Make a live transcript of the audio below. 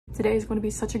today is going to be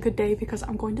such a good day because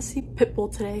I'm going to see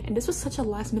Pitbull today. And this was such a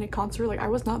last minute concert. Like, I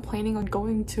was not planning on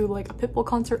going to like a Pitbull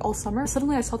concert all summer.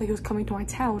 Suddenly I saw that he was coming to my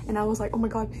town and I was like, oh my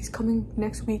god, he's coming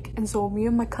next week. And so me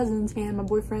and my cousins and my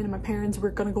boyfriend and my parents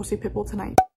were gonna go see Pitbull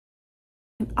tonight.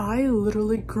 I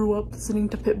literally grew up listening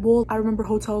to Pitbull. I remember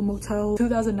Hotel Motel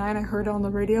 2009. I heard it on the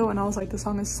radio and I was like, this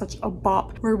song is such a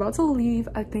bop. We're about to leave.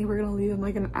 I think we're gonna leave in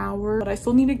like an hour, but I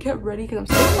still need to get ready because I'm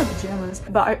still in my pajamas.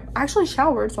 But I actually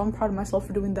showered, so I'm proud of myself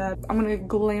for doing that. I'm gonna get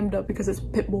glammed up because it's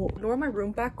Pitbull. Ignore my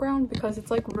room background because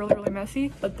it's like really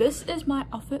messy, but this is my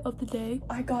outfit of the day.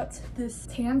 I got this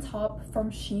tan top from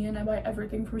Shein. I buy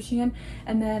everything from Shein.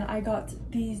 And then I got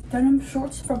these denim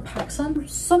shorts from PacSun. For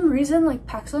some reason, like,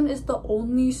 PacSun is the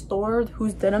only store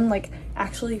whose denim like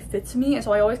actually fits me, and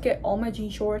so I always get all my jean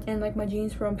shorts and like my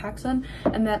jeans from PacSun.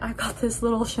 And then I got this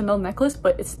little Chanel necklace,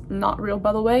 but it's not real,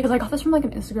 by the way, because I got this from like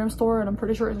an Instagram store, and I'm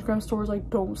pretty sure Instagram stores like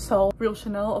don't sell real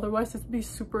Chanel, otherwise it'd be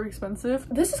super expensive.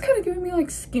 This is kind of giving me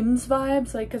like Skims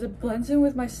vibes, like, because it blends in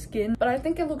with my skin, but I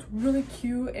think it looks really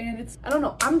cute, and it's, I don't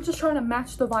know, I'm just trying to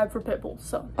match the vibe for Pitbull.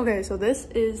 So okay, so this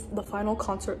is the final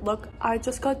concert look. I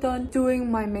just got done doing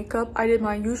my makeup. I did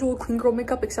my usual clean girl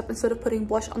makeup, except instead of putting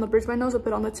blush on the bridge of my nose, I put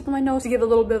it on the tip of my nose to give a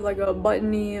little bit of like a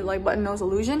buttony, like button nose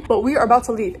illusion. But we are about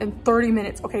to leave in 30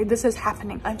 minutes. Okay, this is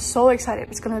happening. I'm so excited.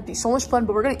 It's gonna be so much fun,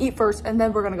 but we're gonna eat first and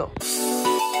then we're gonna go.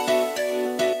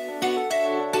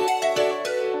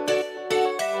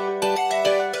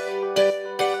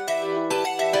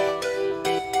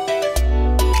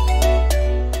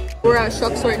 We're at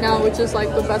Shucks right now, which is like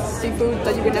the best seafood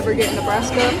that you can ever get in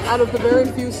Nebraska. Out of the very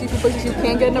few seafood places you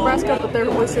can get in Nebraska, but their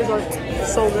oysters are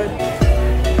so good.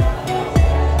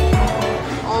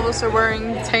 All of us are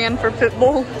wearing tan for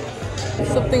Pitbull.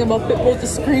 Something about Pitbull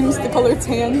just screams the color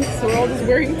tan, so we're all just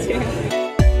wearing tan.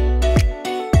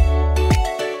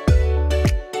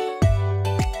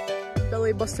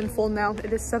 Busting full now.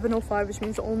 It is 7:05, which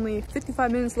means only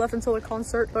 55 minutes left until the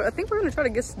concert. But I think we're gonna try to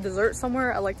get some dessert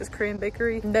somewhere at like this Korean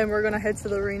bakery, and then we're gonna head to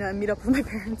the arena and meet up with my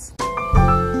parents.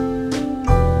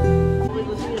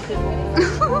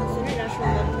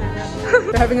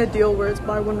 They're having a deal where it's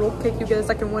buy one roll cake, you get a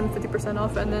second one 50%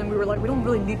 off, and then we were like, we don't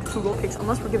really need 2 roll cakes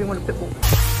unless we're giving one to Pitbull.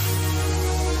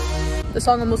 The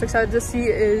song I'm most excited to see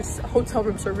is Hotel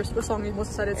Room Service. The song I'm most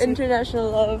excited to see. International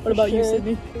Love. What about you,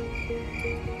 Sydney?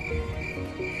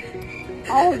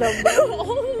 All of them.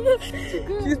 All of them.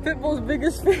 She's Pitbull's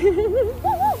biggest fan.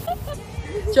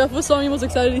 Jeff, what song are you most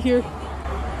excited to hear?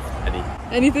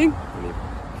 Anything?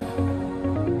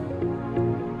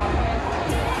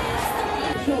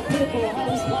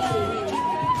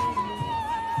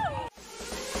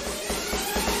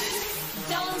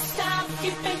 Don't stop,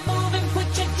 keep it moving, put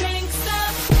your drinks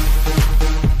up.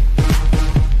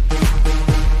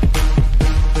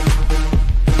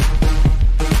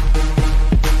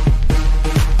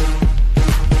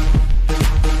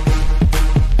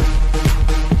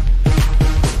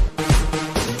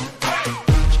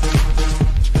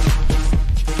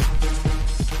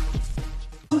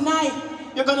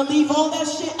 You're gonna leave all that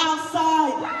shit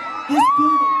outside this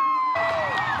building.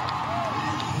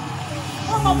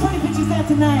 Where my pretty bitches at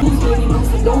tonight?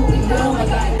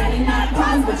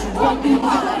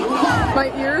 My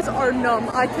ears are numb.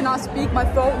 I cannot speak. My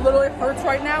throat literally hurts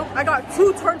right now. I got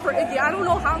 2 turned for Iggy. I don't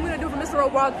know how I'm gonna do for Mr.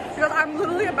 O'Brien because I'm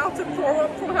literally about to throw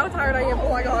up from how tired I am. Oh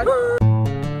my god.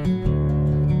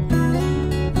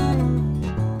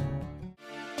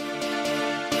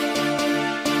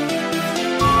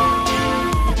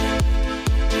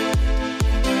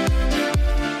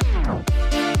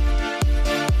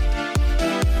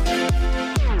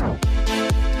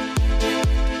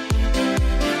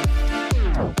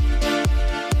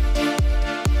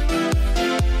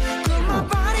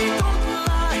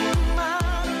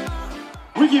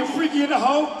 We get freaky in the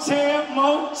hotel,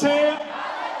 motel.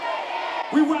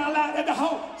 We wild out at the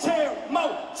hotel,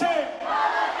 motel.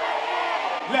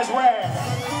 Let's ride.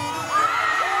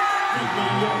 Meet me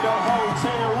in the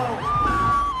hotel room.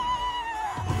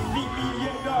 Meet me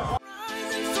in the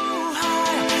rising so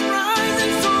high,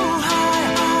 rising so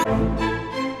high.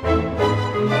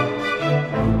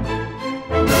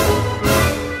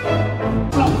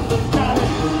 Got it.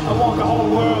 I want the whole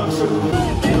world to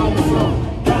get on the floor.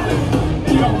 Got it.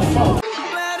 Get on the floor.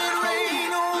 Let it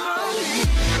rain over me.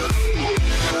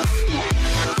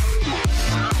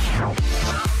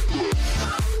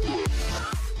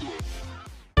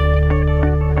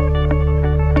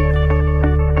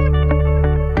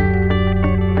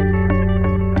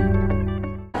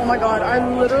 Oh my god,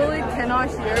 I literally cannot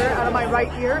not hear out of my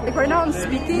right ear. Like right now I'm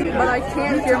speaking, but I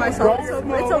can't hear myself.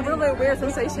 It's a really weird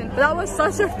sensation. But that was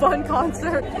such a fun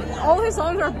concert. All his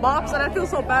songs are bops, and I feel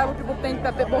so bad when people think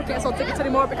that Pitbull can't sell tickets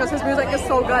anymore because his music is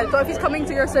so good. So if he's coming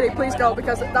to your city, please go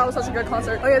because that was such a good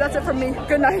concert. Okay, that's it from me.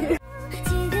 Good night.